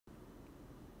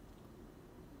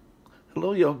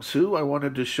Hello, Youngsoo. I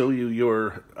wanted to show you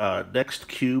your NeXT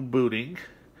Cube booting.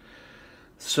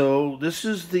 So this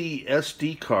is the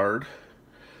SD card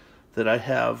that I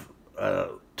have a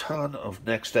ton of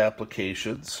NeXT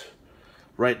applications.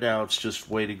 Right now it's just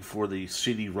waiting for the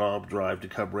CD-ROM drive to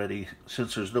come ready.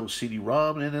 Since there's no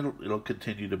CD-ROM in it, it'll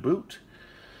continue to boot.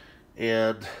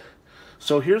 And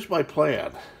so here's my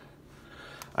plan.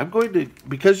 I'm going to,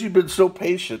 because you've been so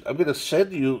patient, I'm going to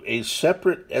send you a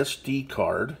separate SD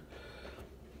card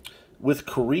with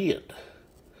Korean.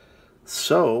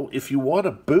 So if you want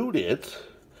to boot it,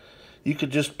 you can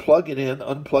just plug it in,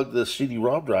 unplug the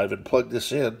CD-ROM drive and plug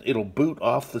this in. It'll boot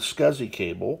off the scsi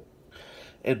cable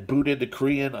and boot into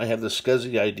Korean. I have the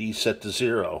scsi ID set to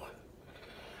 0.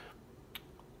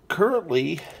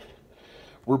 Currently,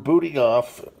 we're booting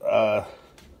off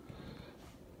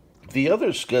the other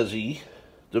scsi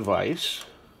device.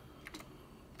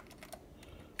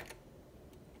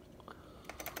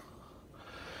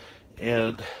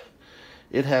 And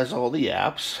it has all the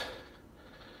apps.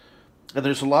 And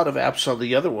there's a lot of apps on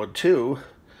the other one too.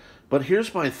 But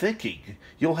here's my thinking.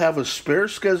 You'll have a spare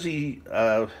scsi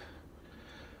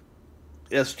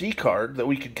SD card that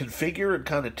we can configure and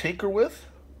kind of tinker with.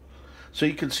 So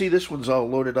you can see this one's all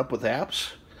loaded up with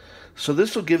apps. So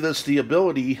this will give us the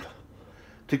ability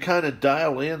to kind of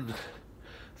dial in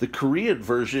the Korean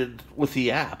version with the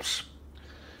apps.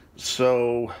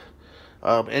 So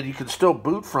and you can still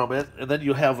boot from it, and then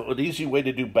you have an easy way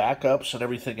to do backups and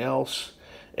everything else,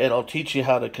 and I'll teach you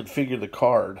how to configure the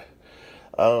card.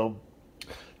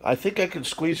 I think I can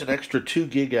squeeze an extra 2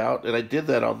 gig out, and I did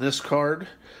that on this card,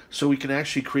 so we can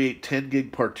actually create 10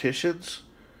 gig partitions,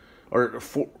 or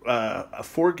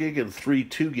 4 gig and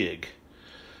 2 gig,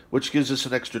 which gives us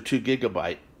an extra 2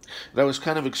 gigabyte. And I was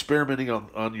kind of experimenting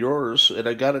on yours, and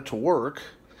I got it to work.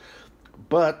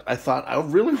 But I thought, I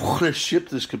really want to ship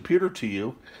this computer to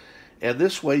you. And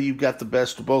this way you've got the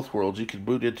best of both worlds. You can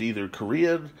boot into either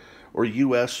Korean or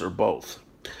US or both.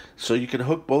 So you can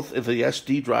hook both of the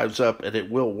SD drives up and it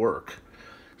will work.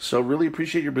 So really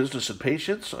appreciate your business and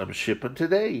patience. I'm shipping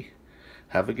today.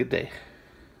 Have a good day.